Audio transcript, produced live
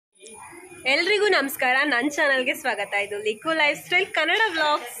ಎಲ್ರಿಗೂ ನಮಸ್ಕಾರ, ನನ್ನ ಚಾನಲ್ಗೆ ಸ್ವಾಗತ. ಇದು ಲಿಕ್ಕು ಲೈಫ್ ಸ್ಟೈಲ್ ಕನ್ನಡ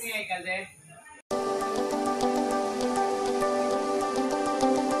ವ್ಲಾಗ್ಸ್.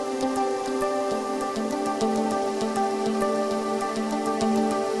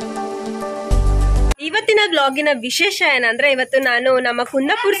 ಇವತ್ತಿನ ವ್ಲಾಗಿನ ವಿಶೇಷ ಏನಂದ್ರೆ, ಇವತ್ತು ನಾನು ನಮ್ಮ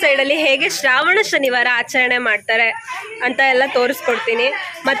ಕುಂದಾಪುರ ಸೈಡಲ್ಲಿ ಹೇಗೆ ಶ್ರಾವಣ ಶನಿವಾರ ಆಚರಣೆ ಮಾಡ್ತಾರೆ ಅಂತ ಎಲ್ಲ ತೋರಿಸ್ಕೊಡ್ತೀನಿ.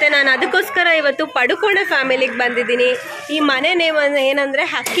 ಮತ್ತೆ ನಾನು ಅದಕ್ಕೋಸ್ಕರ ಇವತ್ತು ಪಡುಕೋಣೆ ಫ್ಯಾಮಿಲಿಗೆ ಬಂದಿದ್ದೀನಿ. ಈ ಮನೆ ನೇಮ್ ಏನಂದ್ರೆ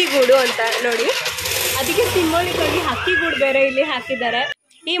ಹಕ್ಕಿಗೂಡು ಅಂತ ನೋಡಿ, ಅದಕ್ಕೆ ಸಿಂಬಾಲಿಕ್ ಆಗಿ ಹಕ್ಕಿಗೂಡು ಬೇರೆ ಇಲ್ಲಿ ಹಾಕಿದ್ದಾರೆ.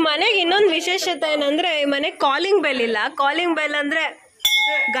 ಈ ಮನೆಗೆ ಇನ್ನೊಂದು ವಿಶೇಷತೆ ಏನಂದ್ರೆ, ಈ ಮನೆ ಕಾಲಿಂಗ್ ಬೆಲ್ ಇಲ್ಲ. ಕಾಲಿಂಗ್ ಬೆಲ್ ಅಂದ್ರೆ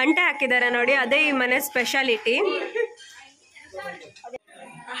ಗಂಟೆ ಹಾಕಿದ್ದಾರೆ ನೋಡಿ, ಅದೇ ಈ ಮನೆ ಸ್ಪೆಷಾಲಿಟಿ.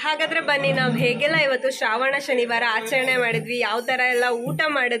 ಹಾಗಾದ್ರೆ ಬನ್ನಿ, ನಾವು ಹೇಗೆಲ್ಲ ಇವತ್ತು ಶ್ರಾವಣ ಶನಿವಾರ ಆಚರಣೆ ಮಾಡಿದ್ವಿ, ಯಾವ ತರ ಎಲ್ಲ ಊಟ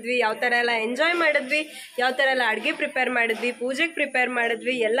ಮಾಡಿದ್ವಿ, ಯಾವ ತರ ಎಲ್ಲ ಎಂಜಾಯ್ ಮಾಡಿದ್ವಿ, ಯಾವ ತರ ಎಲ್ಲ ಅಡ್ಗೆ ಪ್ರಿಪೇರ್ ಮಾಡಿದ್ವಿ, ಪೂಜೆಗೆ ಪ್ರಿಪೇರ್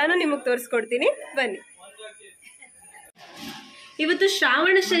ಮಾಡಿದ್ವಿ, ಎಲ್ಲಾನು ನಿಮಗೆ ತೋರಿಸ್ಕೊಡ್ತೀನಿ. ಬನ್ನಿ. ಇವತ್ತು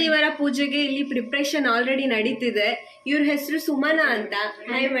ಶ್ರಾವಣ ಶನಿವಾರ ಪೂಜೆಗೆ ಇಲ್ಲಿ ಪ್ರಿಪ್ರೇಷನ್ ಆಲ್ರೆಡಿ ನಡೀತಿದೆ. ಇವ್ರ ಹೆಸರು ಸುಮನಾ ಅಂತ.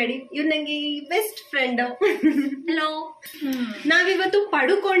 ಹಾಯ್ ಮಾಡಿ. ಇವ್ರು ನಂಗೆ ಬೆಸ್ಟ್ ಫ್ರೆಂಡ್. ಹಲೋ. ನಾವಿವತ್ತು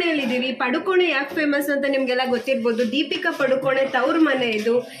ಪಡುಕೋಣೆಯಲ್ಲಿ ಇದೀವಿ. ಪಡುಕೋಣೆ ಯಾಕೆ ಫೇಮಸ್ ಅಂತ ನಿಮ್ಗೆಲ್ಲ ಗೊತ್ತಿರ್ಬೋದು. ದೀಪಿಕಾ ಪಡುಕೋಣೆ ತವ್ರ ಮನೆ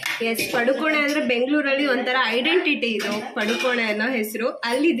ಇದು. ಎಸ್, ಪಡುಕೋಣೆ ಅಂದ್ರೆ ಬೆಂಗಳೂರಲ್ಲಿ ಒಂಥರ ಐಡೆಂಟಿಟಿ ಇದು, ಪಡುಕೋಣೆ ಅನ್ನೋ ಹೆಸರು.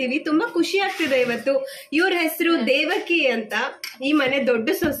 ಅಲ್ಲಿದ್ದೀವಿ. ತುಂಬಾ ಖುಷಿ ಆಗ್ತಿದೆ ಇವತ್ತು. ಇವ್ರ ಹೆಸರು ದೇವಕಿ ಅಂತ. ಈ ಮನೆ ದೊಡ್ಡ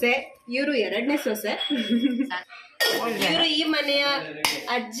ಸೊಸೆ, ಇವರು ಎರಡನೇ ಸೊಸೆ. ಇವರು ಈ ಮನೆಯ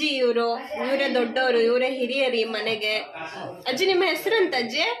ಅಜ್ಜಿ. ಇವರೇ ದೊಡ್ಡವರು, ಇವರೇ ಹಿರಿಯರು ಈ ಮನೆಗೆ. ಅಜ್ಜಿ, ನಿಮ್ಮ ಹೆಸರು ಅಂತ?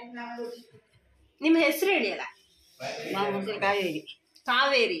 ಅಜ್ಜಿ, ನಿಮ್ಮ ಹೆಸರು ಹೇಳಿಯಲ್ಲ.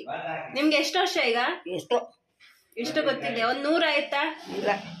 ಕಾವೇರಿ. ನಿಮ್ಗೆ ಎಷ್ಟು ವರ್ಷ ಈಗ? ಎಷ್ಟು ಗೊತ್ತಿದೆ? 100 ಆಯ್ತಾ?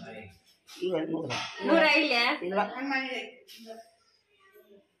 100 ಆಯ್ಲ್ಯಾ?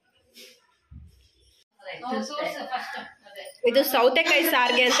 ಇದು ಸೌತೆಕಾಯಿ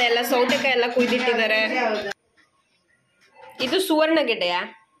ಸಾರ್ಗೆ ಅಂತ ಎಲ್ಲ ಸೌತೆಕಾಯಿ ಎಲ್ಲ ಕುಯ್ದಿಟ್ಟಿದ್ದಾರೆ. ಇದು ಸುವರ್ಣಗೆಡ್ಡೆಯಾ?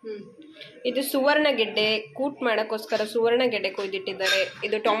 ಇದು ಸುವರ್ಣಗೆಡ್ಡೆ ಕೂಟ್ ಮಾಡಕ್ಕೋಸ್ಕರ ಸುವರ್ಣಗೆಡ್ಡೆ ಕೊಯ್ದಿಟ್ಟಿದ್ದಾರೆ.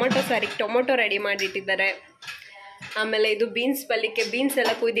 ಇದು ಟೊಮೊಟೊ ಸಾರಿಗೆ ಟೊಮೊಟೊ ರೆಡಿ ಮಾಡಿಟ್ಟಿದ್ದಾರೆ. ಆಮೇಲೆ ಇದು ಬೀನ್ಸ್ ಪಲ್ಯಕ್ಕೆ ಬೀನ್ಸ್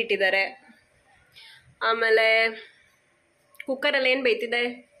ಎಲ್ಲ ಕುಯ್ದಿಟ್ಟಿದ್ದಾರೆ. ಆಮೇಲೆ ಕುಕ್ಕರಲ್ಲಿ ಏನ್ ಬೇಯ್ತಿದೆ?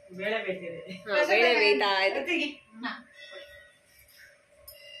 ಬೇಳೆ ಬೇಯ್ತಾ ಇದೆ.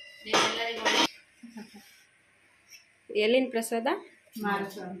 ಎಲ್ಲಿನ ಪ್ರಸಾದ?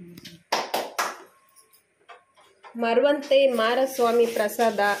 ಮರುವಂತೆ ಮಾರಸ್ವಾಮಿ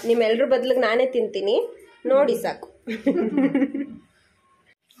ಪ್ರಸಾದ. ನಿಮ್ಮೆಲ್ರ ಬದ್ಲಿಗೆ ನಾನೇ ತಿಂತೀನಿ, ನೋಡಿ ಸಾಕು.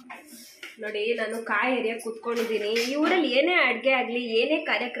 ನೋಡಿ, ನಾನು ಕಾಯಿ ಹರಿಯಕ್ಕೆ ಕೂತ್ಕೊಂಡಿದ್ದೀನಿ. ಈ ಊರಲ್ಲಿ ಏನೇ ಅಡ್ಗೆ ಆಗ್ಲಿ, ಏನೇ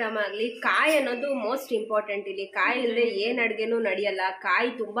ಕಾರ್ಯಕ್ರಮ ಆಗ್ಲಿ, ಕಾಯಿ ಅನ್ನೋದು ಮೋಸ್ಟ್ ಇಂಪಾರ್ಟೆಂಟ್. ಇಲ್ಲಿ ಕಾಯಿ ಇಲ್ಲದೆ ಏನ್ ಅಡ್ಗೆನೂ ನಡೆಯಲ್ಲ. ಕಾಯಿ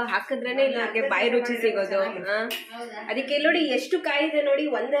ತುಂಬಾ ಹಾಕಿದ್ರೇನೆ ಇಲ್ಲವ್ರಿಗೆ ಬಾಯಿ ರುಚಿ ಸಿಗೋದು. ಅದಕ್ಕೆ ನೋಡಿ ಎಷ್ಟು ಕಾಯಿ ಇದೆ ನೋಡಿ,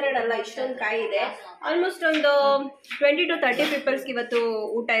 ಒಂದೆರಡಲ್ಲ, ಇಷ್ಟೊಂದು ಕಾಯಿ ಇದೆ. ಆಲ್ಮೋಸ್ಟ್ ಒಂದು 20 to 30 ಪೀಪಲ್ಸ್ಗೆ ಇವತ್ತು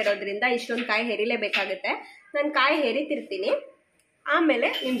ಊಟ ಇರೋದ್ರಿಂದ ಇಷ್ಟೊಂದು ಕಾಯಿ ಹೆರಿಲೇಬೇಕಾಗುತ್ತೆ. ನಾನು ಕಾಯಿ ಹೆರಿತಿರ್ತೀನಿ, ಆಮೇಲೆ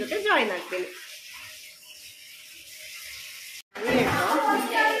ನಿಮ್ ಜೊತೆ ಜಾಯಿನ್ ಆಗ್ತೀನಿ.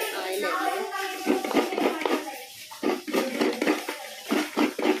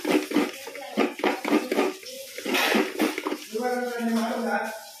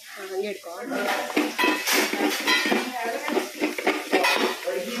 ಹಂಗೆ ಇಟ್ಕೊ.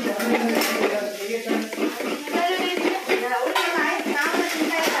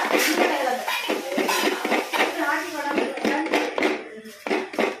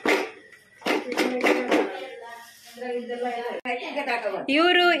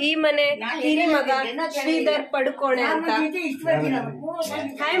 ಇವರು ಈ ಮನೆ ಹಿರಿ ಮಗ ಶ್ರೀಧರ್ ಪಡುಕೋಣೆ ಅಂತ.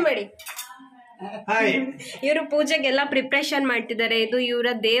 ಹಾಯ್ ಮಾಡಿ. ಇವರು ಪೂಜೆಗೆಲ್ಲ ಪ್ರಿಪ್ರೇಷನ್ ಮಾಡ್ತಿದ್ದಾರೆ. ಇದು ಇವರ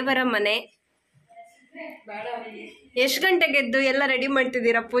ದೇವರ ಮನೆ. ಎಷ್ಟ್ ಗಂಟೆಗೆ ಎದ್ದು ಎಲ್ಲ ರೆಡಿ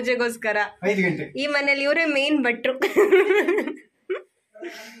ಮಾಡ್ತಿದ್ದೀರಾ ಪೂಜೆಗೋಸ್ಕರ? 5 ಗಂಟೆ. ಈ ಮನೇಲಿ ಇವರೇ ಮೇನ್ ಭಟ್ರು.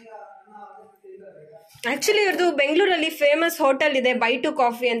 ಆಕ್ಚುಲಿ ಇವ್ರದ್ದು ಬೆಂಗಳೂರಲ್ಲಿ ಫೇಮಸ್ ಹೋಟೆಲ್ ಇದೆ, ಬೈಟು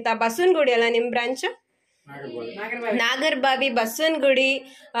ಕಾಫಿ ಅಂತ. ಬಸವನಗುಡಿ ಅಲ್ಲ ನಿಮ್ ಬ್ರಾಂಚ್? ನಾಗರಬಾವಿ, ಬಸವನಗುಡಿ,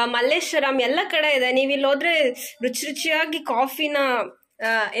 ಮಲ್ಲೇಶ್ವರಂ ಎಲ್ಲ ಕಡೆ ಇದೆ. ನೀವು ಇಲ್ಲಿ ಹೋದ್ರೆ ರುಚಿ ರುಚಿಯಾಗಿ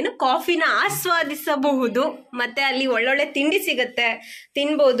ಕಾಫಿನ ಆಸ್ವಾದಿಸಬಹುದು. ಮತ್ತೆ ಅಲ್ಲಿ ಒಳ್ಳೊಳ್ಳೆ ತಿಂಡಿ ಸಿಗುತ್ತೆ,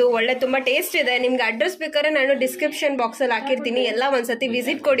 ತಿನ್ಬಹುದು. ಒಳ್ಳೆ ತುಂಬಾ ಟೇಸ್ಟ್ ಇದೆ. ನಿಮ್ಗೆ ಅಡ್ರೆಸ್ ಬೇಕಾದ್ರೆ ನಾನು ಡಿಸ್ಕ್ರಿಪ್ಷನ್ ಬಾಕ್ಸ್ ಅಲ್ಲಿ ಹಾಕಿರ್ತೀನಿ. ಎಲ್ಲ ಒಂದ್ಸತಿ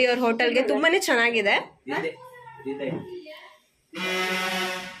ವಿಸಿಟ್ ಕೊಡಿ ಅವ್ರ ಹೋಟೆಲ್ಗೆ, ತುಂಬಾನೇ ಚೆನ್ನಾಗಿದೆ.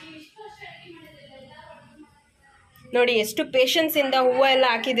 ನೋಡಿ ಎಷ್ಟು ಪೇಷನ್ಸ್ ಇಂದ ಹೂವು ಎಲ್ಲ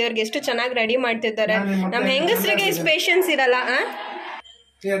ಹಾಕಿದೆ. ಅವ್ರಿಗೆ ಎಷ್ಟು ಚೆನ್ನಾಗಿ ರೆಡಿ ಮಾಡ್ತಿದ್ದಾರೆ. ನಮ್ ಹೆಂಗಸ್ರಿಗೆ ಇಷ್ಟು ಪೇಷನ್ಸ್ ಇರಲ್ಲ.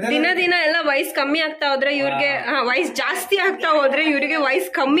 ದಿನ ದಿನ ಎಲ್ಲ ವಯಸ್ಸು ಕಮ್ಮಿ ಆಗ್ತಾ ಹೋದ್ರೆ ಇವ್ರಿಗೆ ವಯಸ್ಸು ಜಾಸ್ತಿ ಆಗ್ತಾ ಹೋದ್ರೆ ಇವ್ರಿಗೆ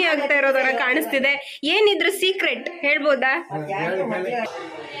ವಯಸ್ಸು ಕಮ್ಮಿ ಆಗ್ತಾ ಇರೋದರ ಕಾಣಿಸ್ತಿದೆ. ಏನಿದ್ರ ಸೀಕ್ರೆಟ್ ಹೇಳ್ಬೋದಾ?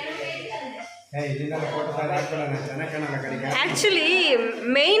 ಆಕ್ಚುಲಿ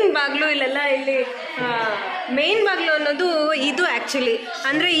ಮೇನ್ ಬಾಗ್ಲು ಇಲ್ಲೆಲ್ಲ ಇಲ್ಲಿ ಮೇನ್ ಬಾಗ್ಲು ಅನ್ನೋದು ಇದು ಆಕ್ಚುಲಿ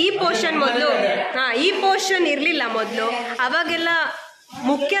ಅಂದ್ರೆ ಈ ಪೋರ್ಷನ್ ಮೊದಲು ಈ ಪೋರ್ಷನ್ ಇರ್ಲಿಲ್ಲ ಮೊದಲು. ಅವಾಗೆಲ್ಲ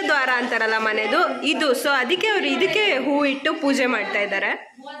ಮುಖ್ಯ ದ್ವಾರ ಅಂತಾರಲ್ಲ ಮನೆದು ಇದು. ಸೊ ಅದಕ್ಕೆ ಅವ್ರು ಇದಕ್ಕೆ ಹೂ ಇಟ್ಟು ಪೂಜೆ ಮಾಡ್ತಾ ಇದ್ದಾರೆ.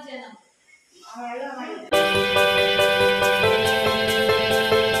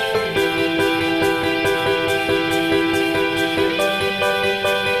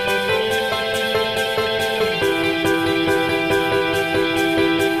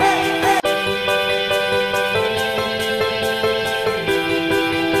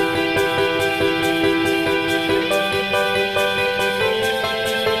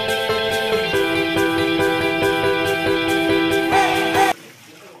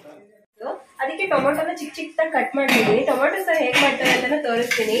 ಟೊಮೊಟೊನ ಚಿಕ್ಕ ಚಿಕ್ಕದಾಗಿ ಕಟ್ ಮಾಡಿದ್ದೀನಿ. ಟೊಮೊಟೊ ಸಾರು ಹೇಗೆ ಮಾಡ್ತಾರೆ ಅಂತ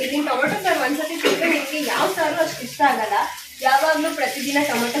ತೋರಿಸ್ತೀನಿ. ಇದನ್ನ ಟೊಮೊಟೊ ಸಾರು ಒಂದ್ಸತಿ ತಿಂದ್ರೆ ನಿಮಗೆ ಯಾವ ಸಾರು ಅಷ್ಟು ಇಷ್ಟ ಆಗಲ್ಲ. ಯಾವಾಗಲೂ ಪ್ರತಿದಿನ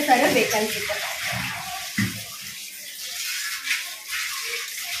ಟೊಮೊಟೊ ಸಾರು ಬೇಕನ್ಸುತ್ತೆ.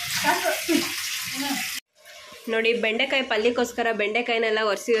 ನೋಡಿ ಬೆಂಡೆಕಾಯಿ ಪಲ್ಯಕ್ಕೋಸ್ಕರ ಬೆಂಡೆಕಾಯಿನೆಲ್ಲ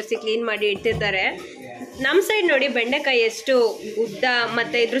ಒರೆಸಿ ಕ್ಲೀನ್ ಮಾಡಿ ಇಡ್ತಿರ್ತಾರೆ. ನಮ್ಮ ಸೈಡ್ ನೋಡಿ ಬೆಂಡೆಕಾಯಿ ಎಷ್ಟು ಉದ್ದ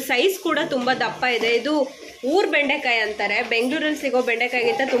ಮತ್ತೆ ಇದ್ರ ಸೈಜ್ ಕೂಡ ತುಂಬಾ ದಪ್ಪ ಇದೆ. ಇದು ಊರ್ ಬೆಂಡೆಕಾಯಿ ಅಂತಾರೆ. ಬೆಂಗಳೂರಲ್ಲಿ ಸಿಗೋ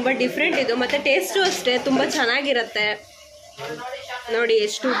ಬೆಂಡೆಕಾಯಿಗಿಂತ ತುಂಬಾ ಡಿಫ್ರೆಂಟ್ ಇದು. ಮತ್ತೆ ಟೇಸ್ಟು ಅಷ್ಟೇ ತುಂಬಾ ಚೆನ್ನಾಗಿರುತ್ತೆ. ನೋಡಿ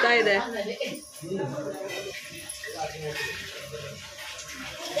ಎಷ್ಟು ಉದ್ದ ಇದೆ.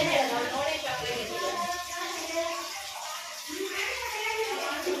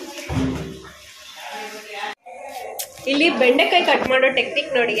 ಇಲ್ಲಿ ಬೆಂಡೆಕಾಯಿ ಕಟ್ ಮಾಡೋ ಟೆಕ್ನಿಕ್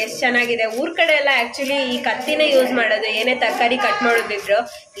ನೋಡಿ ಎಷ್ಟು ಚೆನ್ನಾಗಿದೆ. ಊರ್ ಕಡೆ ಎಲ್ಲ ಆಕ್ಚುಲಿ ಈ ಕತ್ತಿನೇ ಯೂಸ್ ಮಾಡೋದು. ಏನೇ ತರಕಾರಿ ಕಟ್ ಮಾಡೋದಿದ್ರು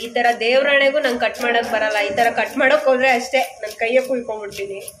ಈ ತರ ದೇವ್ರಾಣೆಗೂ ನಂಗೆ ಕಟ್ ಮಾಡಕ್ ಬರಲ್ಲ. ಈ ತರ ಕಟ್ ಮಾಡಕ್ ಹೋದ್ರೆ ಅಷ್ಟೇ ನನ್ ಕೈಯ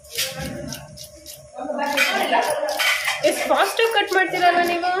ಕುಯ್ಕೊಂಡ್ಬಿಡ್ತೀನಿ. ಎಷ್ಟು ಫಾಸ್ಟ್ ಕಟ್ ಮಾಡ್ತೀರಲ್ಲ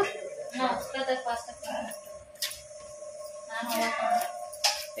ನೀವು.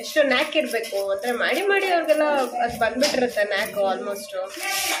 ಎಷ್ಟು ನ್ಯಾಕ್ ಇರ್ಬೇಕು ಅಂದ್ರೆ ಮಾಡಿ ಅವ್ರಿಗೆಲ್ಲ ಅದ್ ಬಂದ್ಬಿಟ್ಟಿರುತ್ತೆ ನ್ಯಾಕ್ ಆಲ್ಮೋಸ್ಟ್.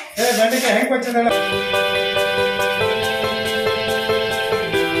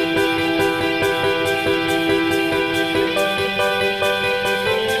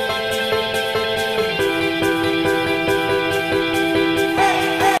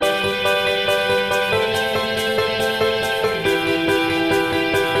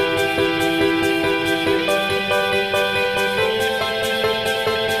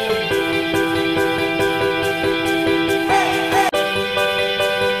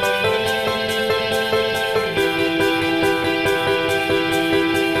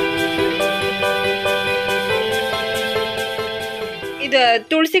 ಇದು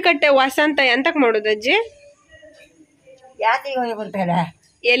ತುಳಸಿ ಕಟ್ಟೆ ವಾಸ ಅಂತ ಎಂತಕ್ ಮಾಡೋದು ಅಜ್ಜಿ?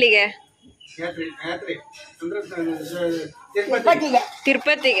 ಎಲ್ಲಿಗೆ?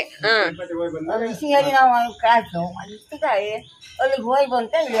 ತಿರುಪತಿಗೆ. ಅಲ್ಲಿಗೆ ಹೋಗಿ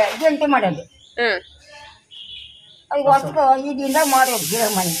ಬಂತ ಗಂಟೆ ಮಾಡೋದು. ಅದು ವರ್ಷ ಈಗಿಂದ ಮಾಡೋದು ಗಿಡ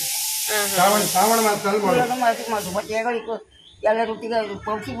ಮನೆ ಮಾಡೋದು. ಮತ್ತೆ ಎಲ್ಲ ರೊಟ್ಟಿಗೆ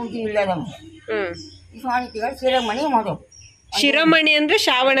ಪಕ್ಷಿ ಗುಂಟಿ ಇಲ್ಲ ನಮ್ಗೆ. ಈ ಸಾಣಿಕೆಗಳು ಶಿರಮಣಿ ಮಾಡೋದು. ಶಿರೋಮಣಿ ಅಂದ್ರೆ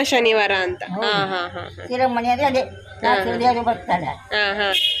ಶ್ರಾವಣ ಶನಿವಾರ ಅಂತ. ಶಿರಮಣಿ ಅಂದ್ರೆ ಅದೇ ಅದು ಬರ್ತಾರೆ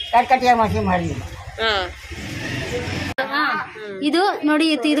ಕಟ್ಕಟಿಯ ಮಸಿ ಮಾಡಿದ್ವಿ. ಇದು ನೋಡಿ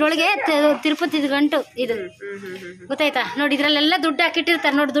ಇದ್ರೊಳಗೆ ತಿರುಪತಿ ಗಂಟು ಇದು ಗೊತ್ತಾಯ್ತಾ? ನೋಡಿ ಇದ್ರಲ್ಲೆಲ್ಲ ದುಡ್ಡು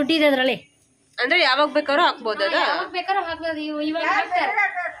ಹಾಕಿಟ್ಟಿರ್ತಾರೆ ನೋಡಿ. ದುಡ್ಡು ಇದೆ ಅದ್ರಲ್ಲಿ. ಅಂದ್ರೆ ಯಾವಾಗ ಬೇಕಾದ್ರೂ ಹಾಕ್ಬೋದು. ಯಾವಾಗ ಬೇಕಾದ್ರೂ ಹಾಕ್ಬೋದು. ಇವಾಗ ಹಾಕ್ತಾರೆ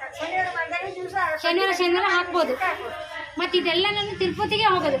ಶನಿವಾರ ಹಾಕ್ಬೋದು. ಮತ್ತೆ ಇದೆಲ್ಲ ನಾನು ತಿರುಪತಿಗೆ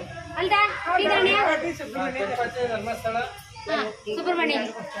ಹೋಗೋದು ಅಲ್ದಾ? ಸುಬ್ರಹ್ಮಣ್ಯ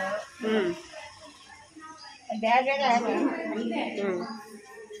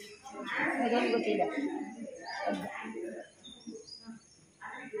ಗೊತ್ತಿಲ್ಲ.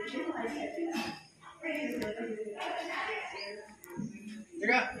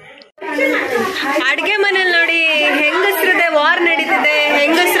 ಅಡ್ಗೆ ಮನೇಲಿ ನೋಡಿ ಹೆಂಗಸ್ರದೇ ವಾರ್ ನಡೀತಿದೆ,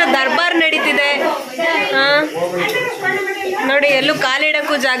 ಹೆಂಗಸ್ರ ದರ್ಬಾರ್ ನಡೀತಿದೆ. ನೋಡಿ ಎಲ್ಲೂ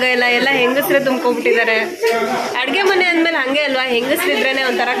ಕಾಲಿಡಕ್ಕೂ ಜಾಗ ಇಲ್ಲ, ಎಲ್ಲ ಹೆಂಗಸ್ರೆ ತುಂಬ್ಕೊಂಡ್ಬಿಟ್ಟಿದ್ದಾರೆ. ಅಡ್ಗೆ ಮನೆ ಅಂದ್ಮೇಲೆ ಹಂಗೆ ಅಲ್ವಾ, ಹೆಂಗಸ್ರಿದ್ರೇನೆ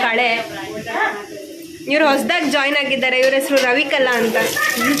ಒಂಥರ ಕಳೆ. ಇವ್ರು ಹೊಸದಾಗಿ ಜಾಯ್ನ್ ಆಗಿದ್ದಾರೆ. ಇವ್ರ ಹೆಸರು ರವಿಕಲಾ ಅಂತ.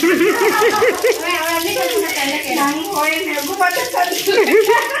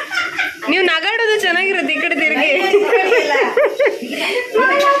 ನೀವು ನಗಾಡೋದು ಚೆನ್ನಾಗಿರುತ್ತೆ. ಈ ಕಡೆ ತಿರುಗಿ.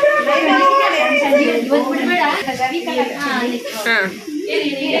 ಹಾ,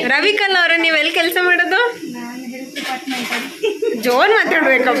 ರವಿಕಲಾ ಅವ್ರ ನೀವ್ ಎಲ್ಲಿ ಕೆಲಸ ಮಾಡೋದು? ಜೋರ್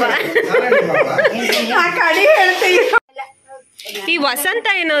ಮಾತಾಡ್ಬೇಕಪ್ಪ. ಈ ವಸಂತ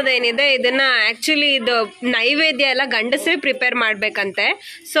ಏನೋದೇನಿದೆ ಇದನ್ನ ಆಕ್ಚುಲಿ ಇದು ನೈವೇದ್ಯ ಎಲ್ಲ ಗಂಡಸರೇ ಪ್ರಿಪೇರ್ ಮಾಡ್ಬೇಕಂತೆ.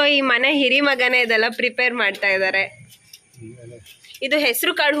 ಸೊ ಈ ಮನೆ ಹಿರಿ ಮಗನೇ ಇದೆಲ್ಲ ಪ್ರಿಪೇರ್ ಮಾಡ್ತಾ ಇದ್ದಾರೆ. ಇದು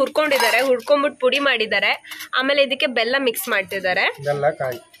ಹೆಸರು ಕಾಳು ಹುರ್ಕೊಂಡಿದ್ದಾರೆ, ಹುರ್ಕೊಂಡ್ಬಿಟ್ಟು ಪುಡಿ ಮಾಡಿದ್ದಾರೆ. ಆಮೇಲೆ ಇದಕ್ಕೆ ಬೆಲ್ಲ ಮಿಕ್ಸ್ ಮಾಡ್ತಿದ್ದಾರೆ.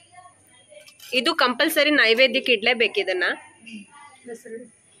 ಇದು ಕಂಪಲ್ಸರಿ ನೈವೇದ್ಯಕ್ಕೆ ಇಡ್ಲೇಬೇಕು ಇದನ್ನ.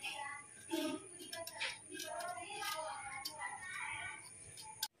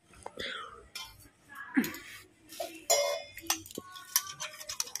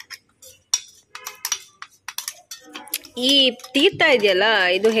 ಈ ತೀರ್ಥ ಇದೆಯಲ್ಲ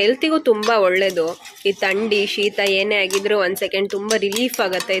ಇದು ಹೆಲ್ತಿಗೂ ತುಂಬಾ ಒಳ್ಳೇದು. ಈ ಥಂಡಿ ಶೀತ ಏನೇ ಆಗಿದ್ರು 1 ಸೆಕೆಂಡ್ ತುಂಬಾ ರಿಲೀಫ್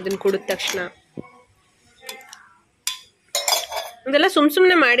ಆಗತ್ತೆ ಇದನ್ನ ಕುಡಿದ ತಕ್ಷಣ. ಇದೆಲ್ಲ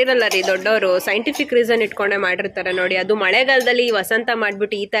ಸುಮ್ನೆ ಮಾಡಿರಲ್ಲ ರೀ ದೊಡ್ಡವರು, ಸೈಂಟಿಫಿಕ್ ರೀಸನ್ ಇಟ್ಕೊಂಡೆ ಮಾಡಿರ್ತಾರೆ ನೋಡಿ. ಅದು ಮಳೆಗಾಲದಲ್ಲಿ ವಸಂತ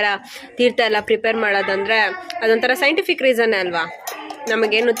ಮಾಡ್ಬಿಟ್ಟು ಈ ತರ ತೀರ್ಥ ಎಲ್ಲ ಪ್ರಿಪೇರ್ ಮಾಡೋದಂದ್ರೆ ಅದೊಂಥರ ಸೈಂಟಿಫಿಕ್ ರೀಸನ್ ಅಲ್ವಾ.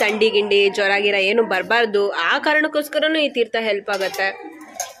 ನಮಗೇನು ಥಂಡಿ ಗಿಂಡಿ ಜ್ವರ ಗಿರ ಏನು ಬರಬಾರ್ದು, ಆ ಕಾರಣಕ್ಕೋಸ್ಕರನೂ ಈ ತೀರ್ಥ ಹೆಲ್ಪ್ ಆಗತ್ತೆ.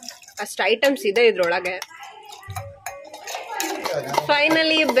 ಅಷ್ಟು ಐಟಮ್ಸ್ ಇದೆ ಇದ್ರೊಳಗೆ.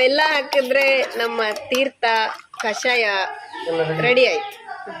 ಫೈನಲಿ ಬೆಲ್ಲ ಹಾಕಿದ್ರೆ ನಮ್ಮ ತೀರ್ಥ ಕಷಾಯ ರೆಡಿ ಆಯ್ತು.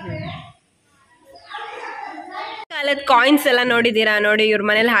 ಕಾಲದ ಕಾಯಿನ್ಸ್ ಎಲ್ಲ ನೋಡಿದೀರಾ? ನೋಡಿ ಇವ್ರ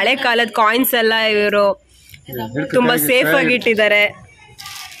ಮನೇಲಿ ಹಳೆ ಕಾಲದ ಕಾಯಿನ್ಸ್ ಎಲ್ಲ ಇವರು ತುಂಬಾ ಸೇಫ್ ಆಗಿ ಇಟ್ಟಿದ್ದಾರೆ.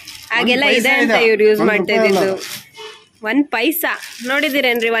 ಹಾಗೆಲ್ಲ ಇದೆ ಅಂತ ಇವ್ರು ಯೂಸ್ ಮಾಡ್ತಾ ಇದ್ದಿದ್ದು. 1 ಪೈಸಾ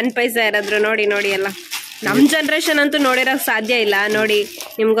ನೋಡಿದಿರೇನ್ರಿ? 1 ಪೈಸಾ ಯಾರಾದ್ರು ನೋಡಿ ಎಲ್ಲ. ನಮ್ ಜನರೇಷನ್ ಅಂತೂ ನೋಡಿರೋಕ್ ಸಾಧ್ಯ ಇಲ್ಲ. ನೋಡಿ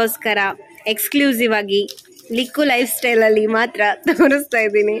ನಿಮ್ಗೋಸ್ಕರ ಎಕ್ಸ್ಕ್ಲೂಸಿವ್ ಆಗಿ ಲಿಕ್ಕು ಲೈಫ್ ಸ್ಟೈಲ್ ಅಲ್ಲಿ ಮಾತ್ರ ತೋರಿಸ್ತಾ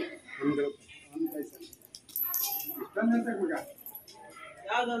ಇದ್ದೀನಿ.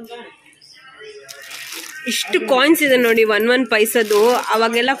 ಇಷ್ಟು ಕಾಯಿನ್ಸ್ ಇದೆ ನೋಡಿ, 1 ಪೈಸದು.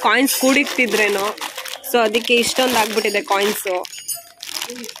 ಅವಾಗೆಲ್ಲ ಕಾಯಿನ್ಸ್ ಕೂಡಿಕ್ತಿದ್ರೇನೋ, ಸೊ ಅದಕ್ಕೆ ಇಷ್ಟೊಂದು ಆಗ್ಬಿಟ್ಟಿದೆ ಕಾಯಿನ್ಸು.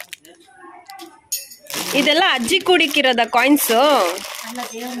 ಇದೆಲ್ಲ ಅಜ್ಜಿ ಕೂಡಿಕ್ಕಿರೋದ ಕಾಯಿನ್ಸು?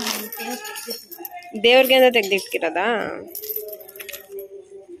 ದೇವ್ರಿಗೆ ಅಂತ ತೆಗ್ದಿಟ್ಕಿರೋದಾ?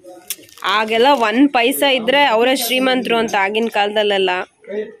 ಆಗೆಲ್ಲ 1 ಪೈಸಾ ಇದ್ರೆ ಅವರೇ ಶ್ರೀಮಂತರು ಅಂತ ಆಗಿನ ಕಾಲದಲ್ಲೆಲ್ಲ.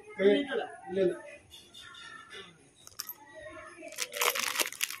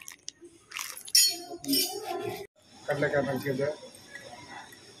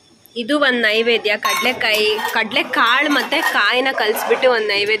 ಇದು ಒಂದು ನೈವೇದ್ಯ. ಕಡ್ಲೆಕಾಳು ಮತ್ತೆ ಕಾಯಿನ ಕಲ್ಸ್ಬಿಟ್ಟು ಒಂದು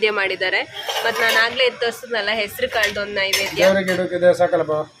ನೈವೇದ್ಯ ಮಾಡಿದ್ದಾರೆ. ಮತ್ ನಾನು ಆಗ್ಲೇ ತೋರಿಸಿದ್ನಲ್ಲ ಹೆಸರು ಕಾಳ್ದು ಒಂದು ನೈವೇದ್ಯ.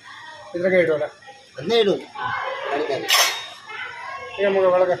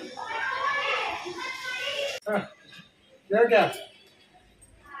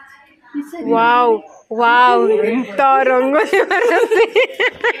 ವಾವ್ ವಾವ್, ಇಂಥ ರಂಗೋಲಿ ಬರುತ್ತೆ.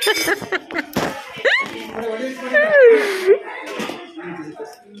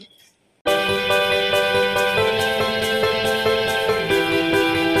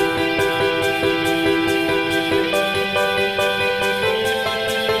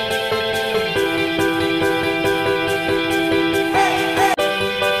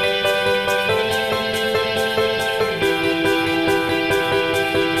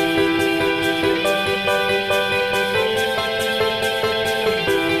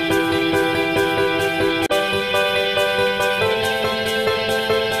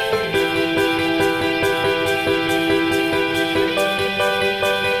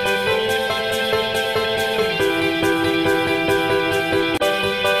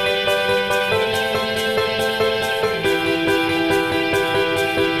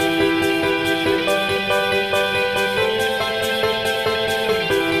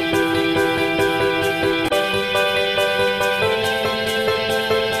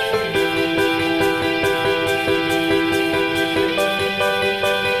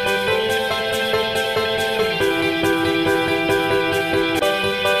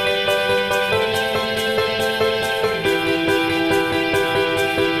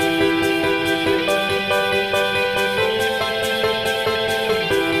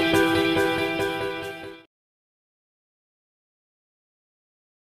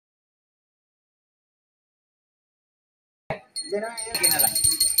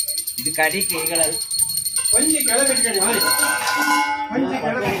 ಇದು ಕಡಿ ಕೈಗಳಲ್ಲಿ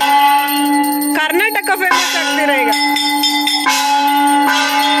ಕರ್ನಾಟಕ ಫೇಮಸ್ ಆಗ್ತೀರಾ ಈಗ.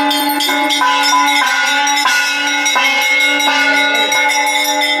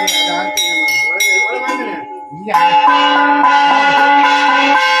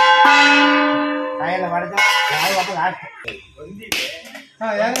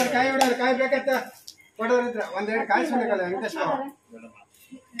 ಕಾಯಿ ಹೊಡೋದು, ಕಾಯಿ ಬೇಕಂತ ಕೊಡೋದ್ರ ಒಂದೆರಡು ಕಾಯಿ ಸುಂದಕಲ್ಲ ವೆಂಕಟೇಶ್ವರ.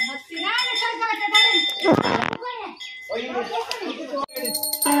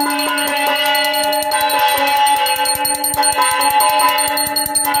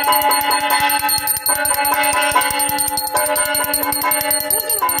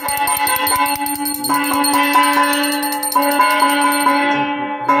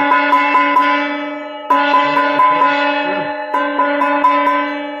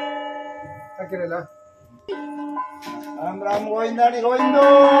 ರಾಮ್ ರಾಮ್ ಗೋವಿಂದಾಣಿ ಗೋವಿಂದೋ,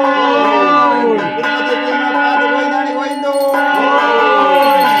 ತಿರುಪತಿ ಗೋವಿಂದಾಣಿ ಗೋವಿಂದೋ,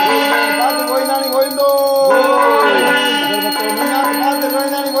 ಗೋವಿಂದಾಣಿ ಗೋವಿಂದೋ,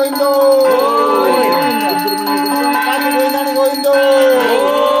 ಗೋವಿಂದಾಣಿ ಗೋವಿಂದೋ, ಗೋವಿಂದಾಣಿ ಗೋವಿಂದೋ,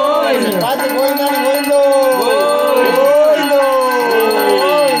 ಗೋವಿಂದಾಣಿ ಗೋವಿಂದೋ.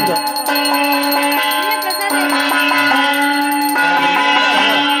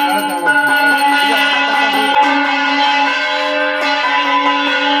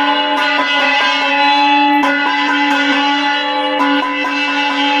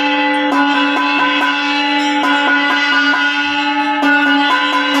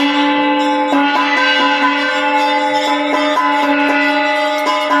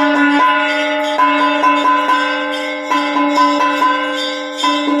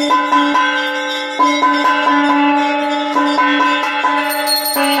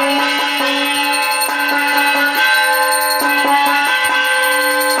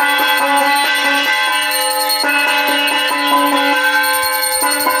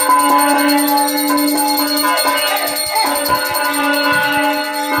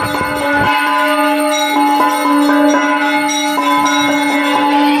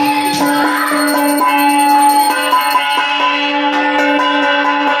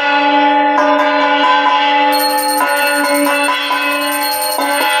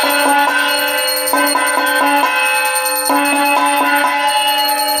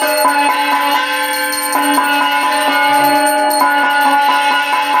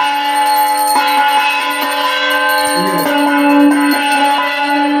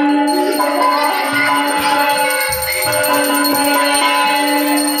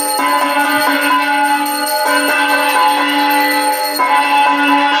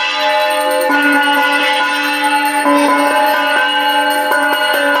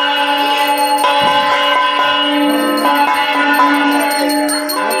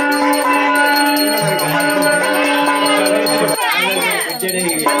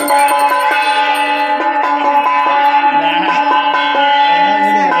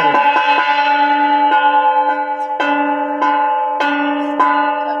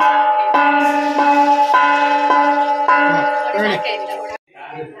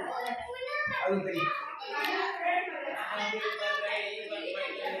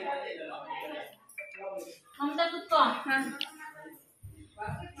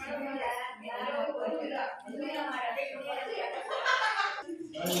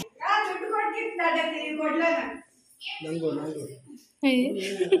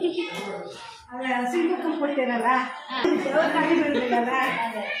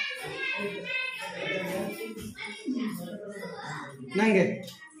 ನಂಗೆ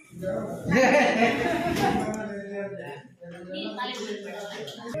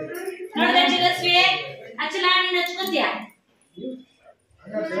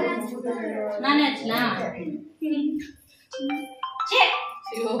ನಾನೇ ಹಚ್ಚಲಾ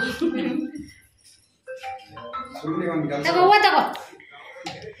ತಗೋ ಹೂವ ತಗೋ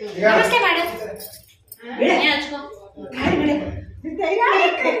ನಮಸ್ತೆ ಮಾಡು ಹಚ್ಕೋ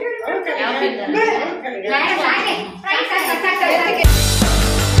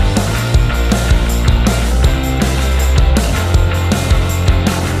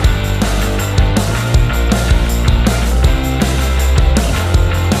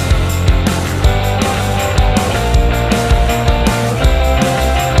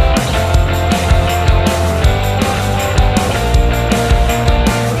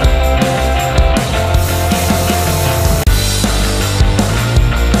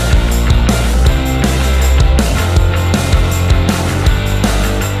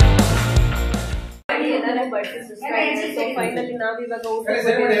ಫೈನಲಿ ನಾವಿವಾಗ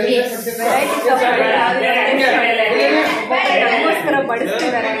ನಮಗೋಸ್ಕರ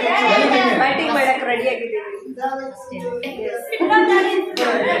ಬಡಿಸ್ತಿದ್ದಾರೆ. ಬ್ಯಾಟಿಂಗ್ ಮಾಡಕ್ ರೆಡಿ ಆಗಿದ್ದೀವಿ.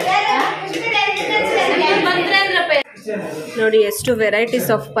 ನೋಡಿ ಎಷ್ಟು ವೆರೈಟೀಸ್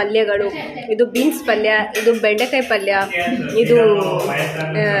ಆಫ್ ಪಲ್ಯಗಳು. ಇದು ಬೀನ್ಸ್ ಪಲ್ಯ, ಇದು ಬೆಂಡೆಕಾಯಿ ಪಲ್ಯ, ಇದು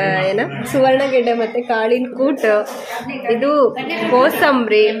ಏನ ಸುವರ್ಣಗೆಡ್ಡೆ ಮತ್ತೆ ಕಾಳಿನ ಕೂಟ್, ಇದು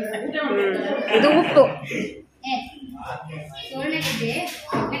ಕೋಸಂಬರಿ, ಇದು ಉಪ್ಪು,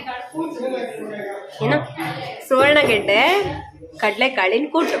 ಏನ ಸುವರ್ಣಗೆಡ್ಡೆ ಕಡಲೆಕಾಳಿನ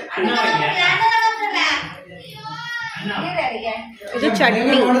ಕೂಟು, ಇದು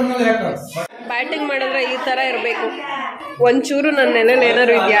ಚಟ್ನಿ. ಬ್ಯಾಟಿಂಗ್ ಮಾಡಿದ್ರೆ ಈ ತರ ಇರಬೇಕು. ಒಂಚೂರು ನನ್ನ ನೆಲೆಯಲ್ಲಿ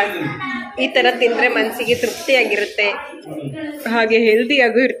ಏನಾದ್ರು ಇದೆಯಾ, ಈ ತರ ತಿಂದ್ರೆ ಮನಸ್ಸಿಗೆ ತೃಪ್ತಿಯಾಗಿರುತ್ತೆ, ಹಾಗೆ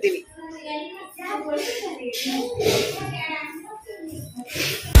ಹೆಲ್ದಿಯಾಗೂ ಇರ್ತೀವಿ.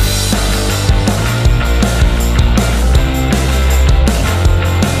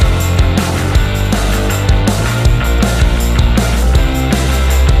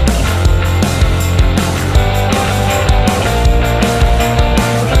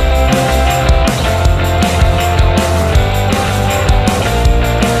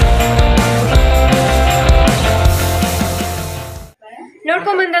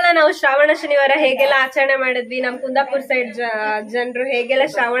 ನೋಡ್ಕೊಂಬಂದಲ್ಲ ನಾವು ಶ್ರಾವಣ ಶನಿವಾರ ಹೇಗೆಲ್ಲ ಆಚರಣೆ ಮಾಡಿದ್ವಿ. ನಮ್ ಕುಂದಾಪುರ ಸೈಡ್ ಜನರು ಹೇಗೆಲ್ಲ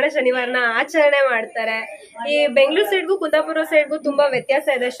ಶ್ರಾವಣ ಶನಿವಾರನ ಆಚರಣೆ ಮಾಡ್ತಾರೆ. ಈ ಬೆಂಗಳೂರು ಸೈಡ್ಗೂ ಕುಂದಾಪುರ ಸೈಡ್ಗೂ ತುಂಬಾ ವ್ಯತ್ಯಾಸ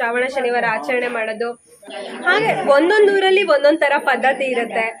ಇದೆ ಶ್ರಾವಣ ಶನಿವಾರ ಆಚರಣೆ ಮಾಡೋದು. ಹಾಗೆ ಒಂದೊಂದ್ ಊರಲ್ಲಿ ಒಂದೊಂದ್ ತರ ಪದ್ಧತಿ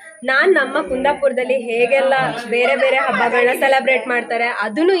ಇರುತ್ತೆ. ನಾನ್ ನಮ್ಮ ಕುಂದಾಪುರದಲ್ಲಿ ಹೇಗೆಲ್ಲ ಬೇರೆ ಬೇರೆ ಹಬ್ಬಗಳನ್ನ ಸೆಲೆಬ್ರೇಟ್ ಮಾಡ್ತಾರೆ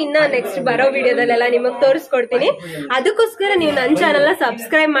ಅದನ್ನು ಇನ್ನ ನೆಕ್ಸ್ಟ್ ಬರೋ ವಿಡಿಯೋದಲ್ಲೆಲ್ಲ ನಿಮಗ್ ತೋರಿಸ್ಕೊಡ್ತೀನಿ. ಅದಕ್ಕೋಸ್ಕರ ನೀವು ನನ್ನ ಚಾನೆಲ್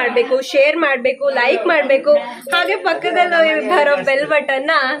ಸಬ್ಸ್ಕ್ರೈಬ್ ಮಾಡ್ಬೇಕು, ಶೇರ್ ಮಾಡ್ಬೇಕು, ಲೈಕ್ ಮಾಡ್ಬೇಕು, ಹಾಗೆ ಪಕ್ಕದಲ್ಲಿ ಬರೋ ಬೆಲ್ ಬಟನ್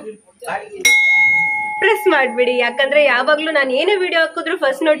ಪ್ರೆಸ್ ಮಾಡ್ಬಿಡಿ. ಯಾಕಂದ್ರೆ ಯಾವಾಗ್ಲೂ ನಾನು ಏನೇ ವಿಡಿಯೋ ಹಾಕಿದ್ರು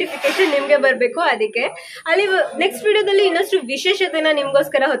ಫಸ್ಟ್ ನೋಟಿಫಿಕೇಶನ್ ನಿಮ್ಗೆ ಬರ್ಬೇಕು. ಅದಕ್ಕೆ ಅಲ್ಲಿ ನೆಕ್ಸ್ಟ್ ವಿಡಿಯೋದಲ್ಲಿ ಇನ್ನಷ್ಟು ವಿಶೇಷತೆನ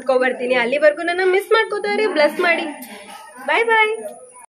ನಿಮ್ಗೋಸ್ಕರ ಹೊತ್ಕೊ ಬರ್ತೀನಿ. ಅಲ್ಲಿವರೆಗೂ ನನ್ನ ಮಿಸ್ ಮಾಡ್ಕೋತಾರೆ. ಬ್ಲೆಸ್ ಮಾಡಿ. ಬಾಯ್ ಬಾಯ್.